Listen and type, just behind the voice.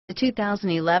The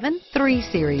 2011 3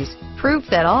 Series. Proof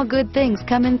that all good things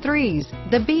come in threes.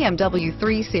 The BMW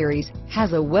 3 Series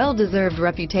has a well-deserved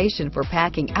reputation for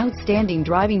packing outstanding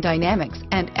driving dynamics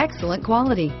and excellent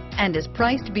quality, and is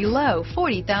priced below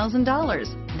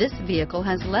 $40,000. This vehicle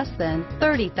has less than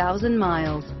 30,000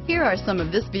 miles. Here are some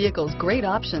of this vehicle's great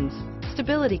options: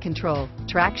 stability control,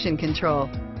 traction control,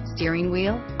 steering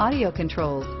wheel audio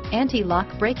controls,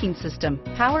 anti-lock braking system,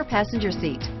 power passenger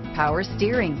seat, power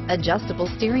steering, adjustable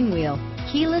steering wheel,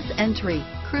 keyless entry,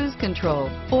 cruise control,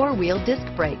 four-wheel disc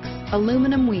brakes,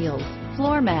 aluminum wheels,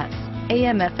 floor mats,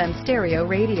 AM/FM stereo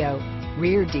radio,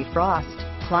 rear defrost,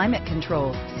 climate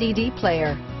control, CD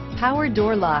player, power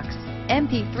door locks,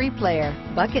 MP3 player,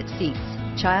 bucket seats,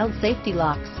 child safety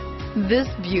locks. This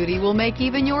beauty will make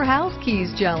even your house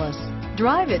keys jealous.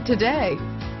 Drive it today.